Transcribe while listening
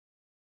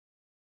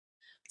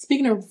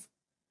Speaking of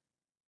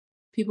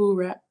people who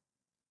rap,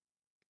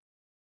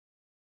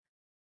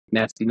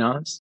 Nasty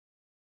Nas.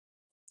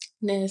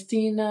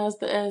 Nasty Nas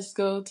the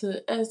Esco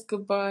to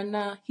Escobar.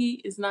 Now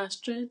he is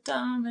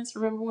Nostradamus.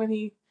 Remember when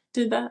he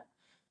did that?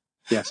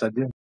 Yes, I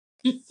did.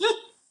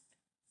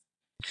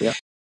 Yeah.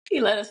 He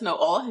let us know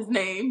all his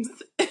names.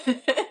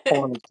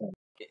 All of them.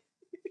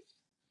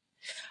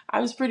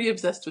 I was pretty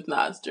obsessed with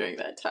Nas during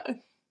that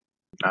time.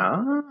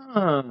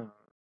 Ah.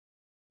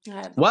 I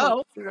had the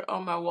Well, poster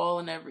on my wall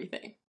and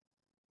everything.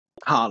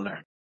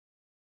 holler.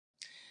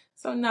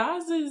 So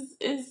Nas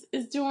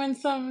is doing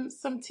some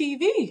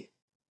TV.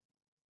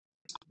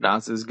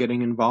 Nas is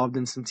getting involved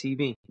in some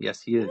TV.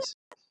 Yes, he is.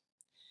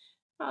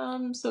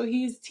 So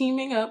he's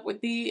teaming up with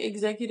the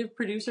executive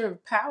producer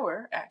of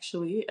Power.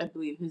 Actually, I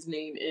believe his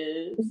name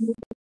is.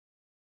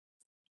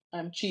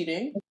 I'm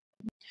cheating.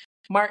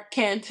 Mark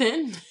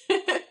Canton.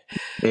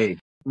 Hey,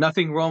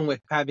 nothing wrong with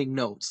having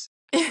notes.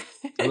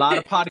 A lot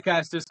of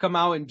podcasters come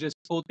out and just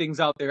pull things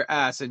out their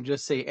ass and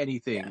just say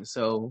anything. Yeah.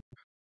 So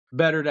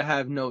better to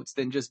have notes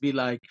than just be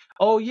like,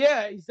 oh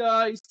yeah,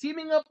 he's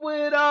teaming up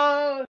with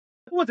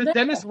who was it,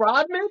 Dennis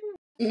Rodman?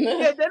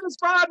 Yeah, Dennis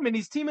Rodman.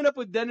 He's teaming up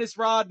with Dennis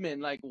Rodman.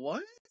 Like,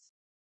 what?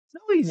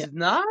 No, Yeah. he's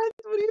not.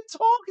 What are you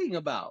talking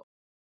about?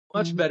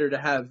 Much better to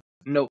have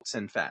notes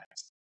and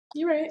facts.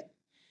 You're right.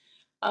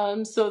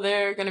 So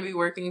they're going to be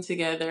working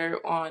together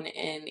on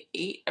an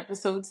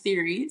 8-episode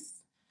series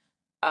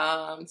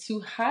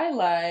to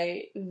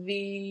highlight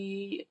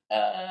the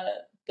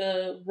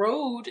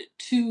road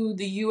to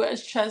the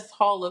U.S. Chess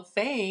Hall of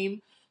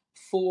Fame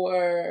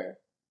for,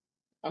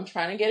 I'm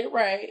trying to get it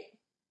right,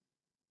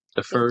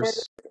 The the first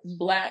first,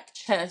 Black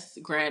chess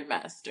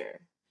grandmaster.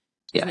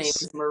 His name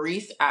yes, is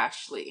Maurice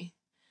Ashley.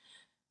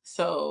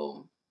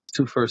 So,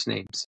 2 first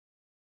names,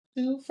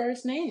 2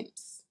 first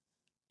names,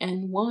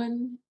 and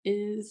one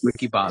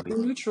Ricky is Bobby.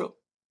 neutral.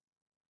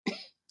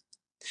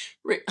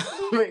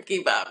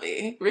 Ricky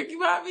Bobby. Ricky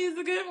Bobby is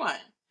a good one.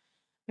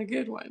 A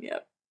good one,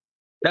 yep.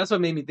 That's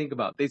what made me think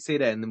about. They say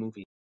that in the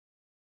movie.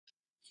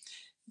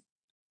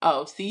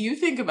 Oh, see, you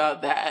think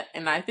about that,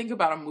 and I think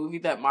about a movie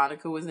that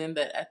Monica was in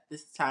that at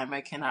this time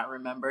I cannot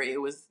remember. It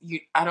was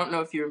you. I don't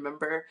know if you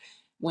remember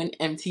when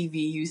MTV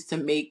used to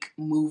make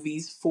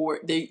movies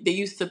for they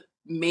used to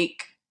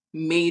make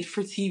made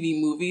for TV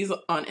movies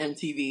on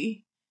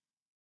MTV,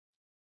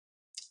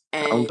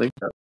 I don't and think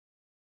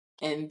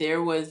so.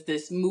 there was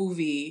this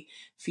movie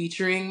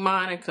featuring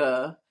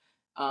Monica.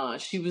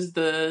 She was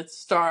the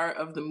star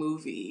of the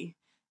movie,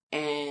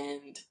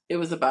 and it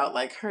was about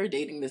like her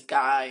dating this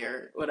guy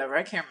or whatever.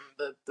 I can't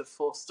remember the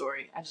full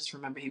story. I just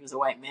remember he was a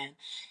white man,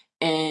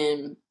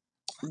 and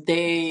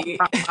they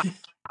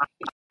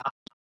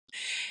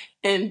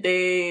and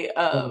they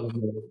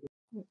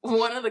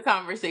one of the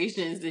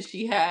conversations that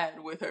she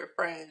had with her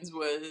friends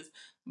was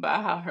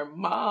about how her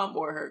mom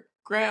or her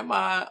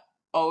grandma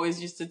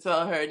always used to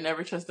tell her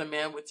never trust a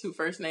man with 2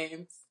 first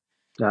names.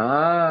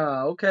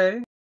 Ah,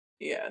 okay.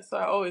 Yeah, so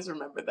I always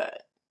remember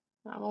that.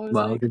 I'm always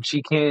Well, like, then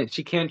she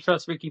can't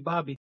trust Ricky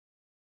Bobby.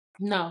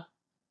 no.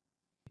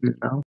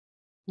 No.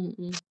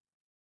 Mm-mm.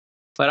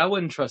 But I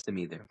wouldn't trust him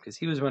either because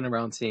he was running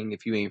around saying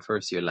if you ain't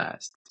first, you're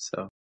last.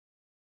 So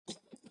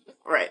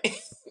Right.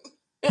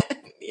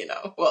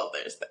 Well,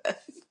 there's that.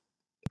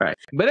 right.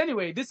 But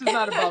anyway, this is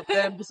not about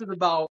them. This is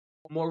about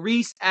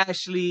Maurice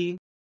Ashley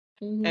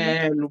Mm-hmm.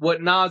 and what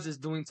Nas is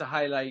doing to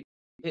highlight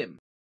him.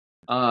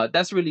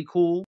 That's really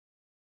cool.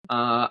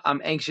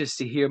 I'm anxious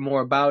to hear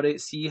more about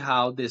it, see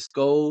how this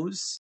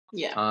goes.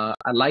 Yeah.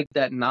 I like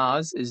that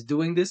Nas is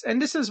doing this,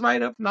 and this is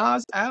right up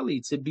Nas'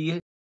 alley to be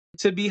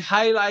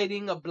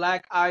highlighting a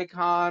black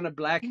icon, a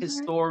black Mm-hmm.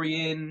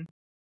 historian.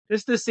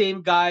 This the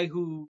same guy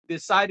who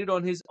decided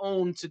on his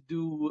own to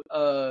do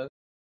a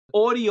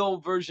audio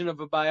version of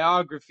a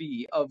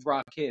biography of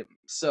Rakim.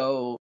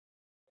 So,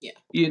 Yeah.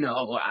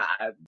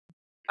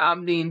 I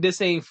mean,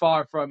 this ain't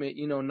far from it.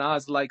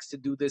 Nas likes to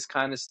do this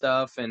kind of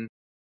stuff and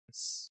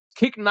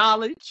kick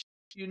knowledge,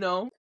 you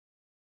know,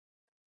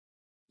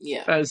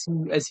 Yeah.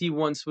 as he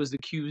once was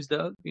accused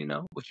of,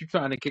 what you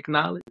trying to kick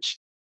knowledge?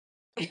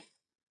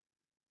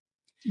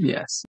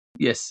 Yes.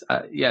 Yes.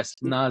 Yes.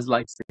 Nas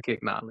likes to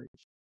kick knowledge.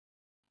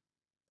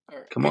 All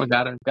Come right.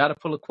 on, gotta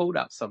pull a quote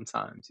out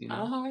sometimes.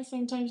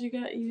 Sometimes you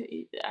got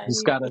I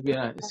Just need. gotta,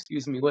 yeah,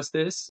 excuse me, what's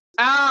this?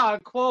 Ah,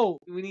 quote.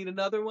 Do we need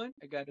another one?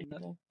 I got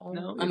another. Oh,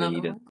 No, we don't another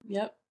need one.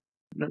 Yep.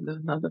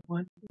 another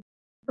one.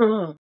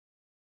 Uh.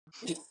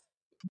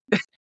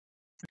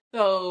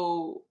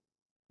 So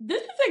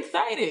this is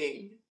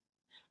exciting.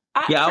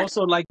 I Yeah, I for,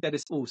 also like that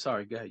it's, oh,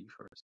 sorry, go ahead, you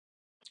first.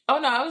 Oh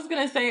no, I was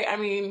gonna say. I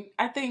mean,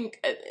 I think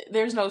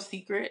there's no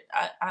secret.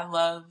 I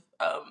love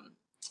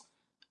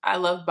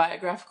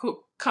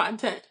biographical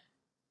content,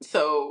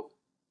 so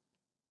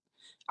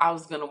I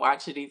was gonna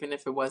watch it even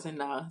if it wasn't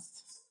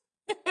Nas.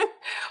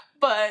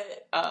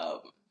 But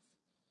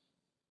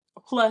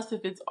plus,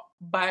 if it's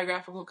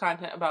biographical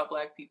content about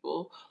Black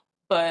people,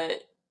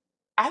 but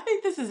I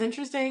think this is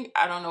interesting.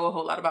 I don't know a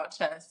whole lot about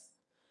chess.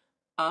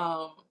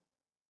 Um,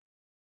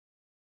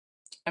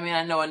 I mean,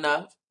 I know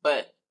enough,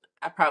 but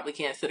I probably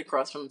can't sit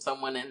across from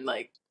someone and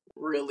like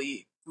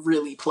really,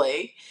 really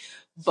play.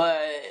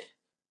 But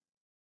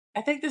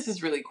I think this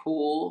is really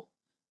cool.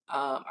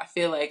 I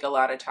feel like a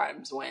lot of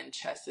times when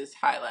chess is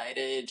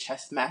highlighted,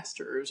 chess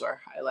masters are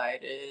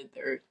highlighted,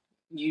 they're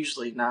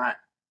usually not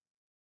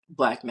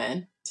Black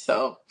men.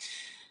 So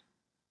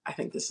I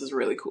think this is a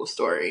really cool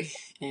story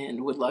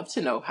and would love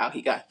to know how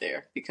he got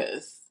there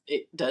because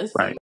it does seem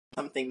Right. like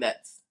something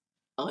that's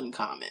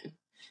uncommon.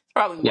 It's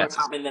probably more Yes.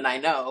 common than I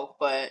know,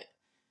 but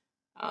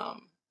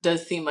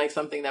does seem like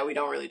something that we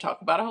don't really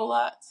talk about a whole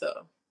lot.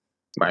 So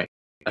Right.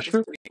 I That's think it's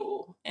true. pretty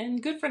cool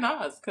and good for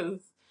Nas because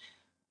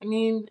I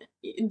mean,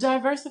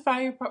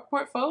 diversify your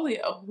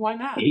portfolio. Why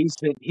not?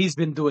 He's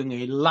been doing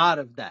a lot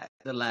of that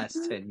the last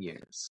 10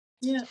 years.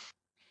 Yeah.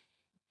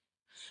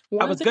 I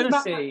One was thing gonna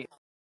about say,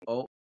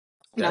 oh,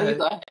 go no, you ahead.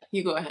 go ahead.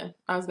 You go ahead.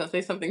 I was gonna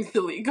say something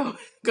silly. Go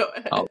Oh,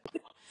 ahead.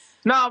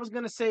 no, I was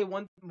gonna say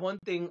one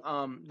thing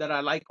that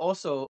I like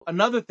also.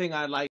 Another thing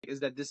I like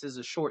is that this is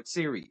a short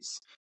series.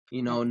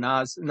 You know,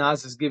 Nas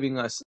is giving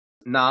us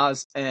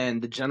Nas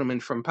and the gentleman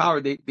from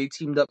Power. They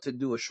teamed up to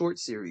do a short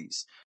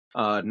series,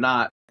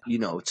 not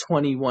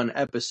 21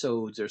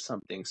 episodes or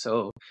something.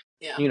 So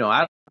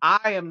Yeah.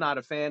 I am not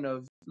a fan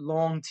of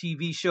long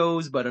TV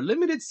shows, but a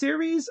limited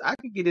series I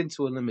could get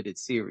into a limited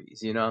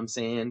series. You know what I'm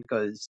saying?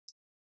 Because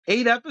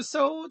 8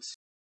 episodes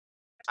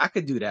I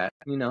could do that.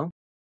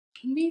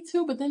 Me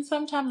too, but then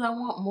sometimes I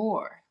want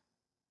more.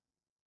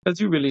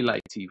 Because you really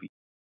like TV.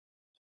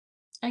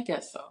 I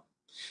guess so.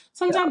 Yeah.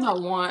 Sometimes I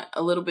want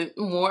a little bit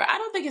more. I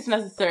don't think it's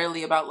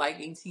necessarily about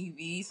liking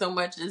TV so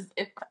much as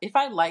if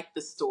I like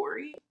the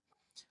story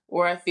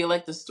or I feel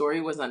like the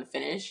story was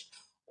unfinished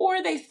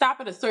or they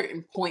stop at a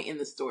certain point in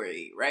the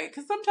story, right?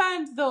 Because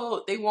sometimes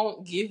they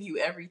won't give you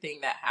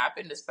everything that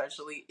happened,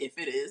 especially if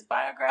it is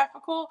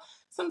biographical.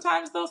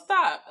 Sometimes they'll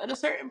stop at a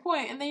certain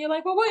point and then you're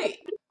like, well, wait.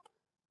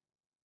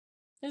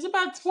 There's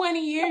about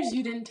 20 years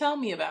you didn't tell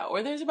me about,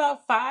 or there's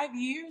about 5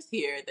 years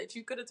here that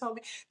you could have told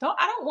me.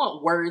 I don't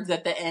want words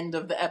at the end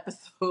of the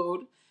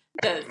episode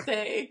that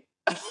say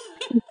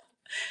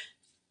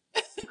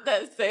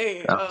that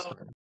say, That was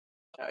funny.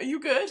 are you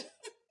good?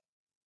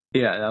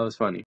 Yeah, that was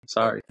funny. Okay.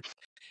 Sorry.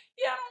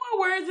 Yeah, I don't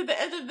want words at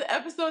the end of the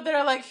episode that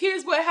are like,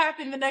 here's what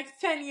happened the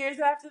next 10 years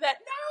after that.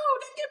 No,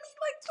 then give me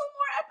like two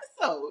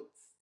more episodes.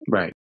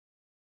 Right.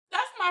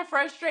 That's my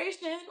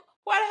frustration.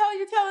 Why the hell are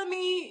you telling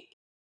me,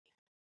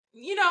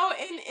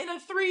 in a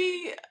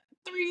three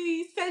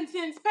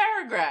sentence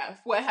paragraph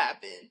what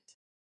happened?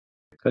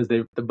 Because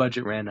the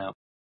budget ran out.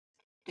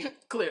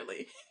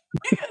 Clearly.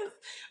 Because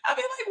I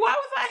mean, like, why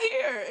was I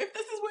here if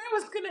this is where it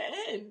was gonna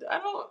end? I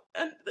don't.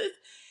 And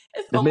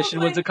it's The almost mission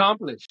was like,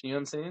 accomplished. You know what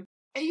I'm saying?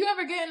 and you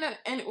ever get in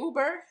an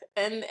Uber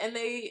and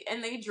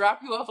they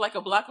drop you off like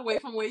a block away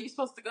from where you're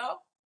supposed to go?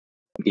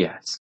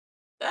 Yes.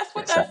 That's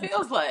what Yes. I that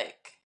feels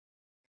like.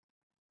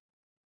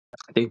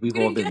 think we've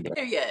We all didn't get been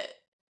there. there yet.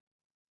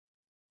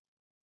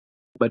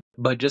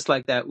 But just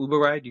like that Uber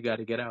ride, you got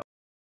to get out.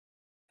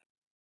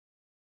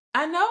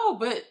 I know,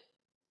 but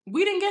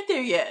we didn't get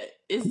there yet.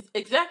 Is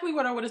exactly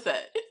what I would have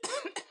said.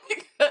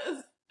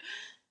 Because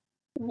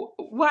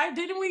why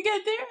didn't we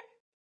get there?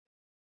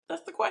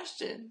 That's the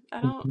question.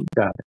 I don't.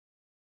 Got it.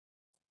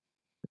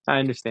 I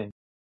understand.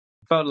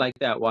 Felt like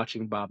that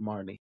watching Bob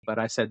Marley, but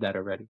I said that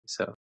already.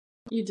 So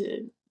You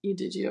did. You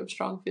did. You have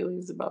strong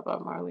feelings about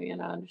Bob Marley,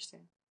 and I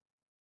understand.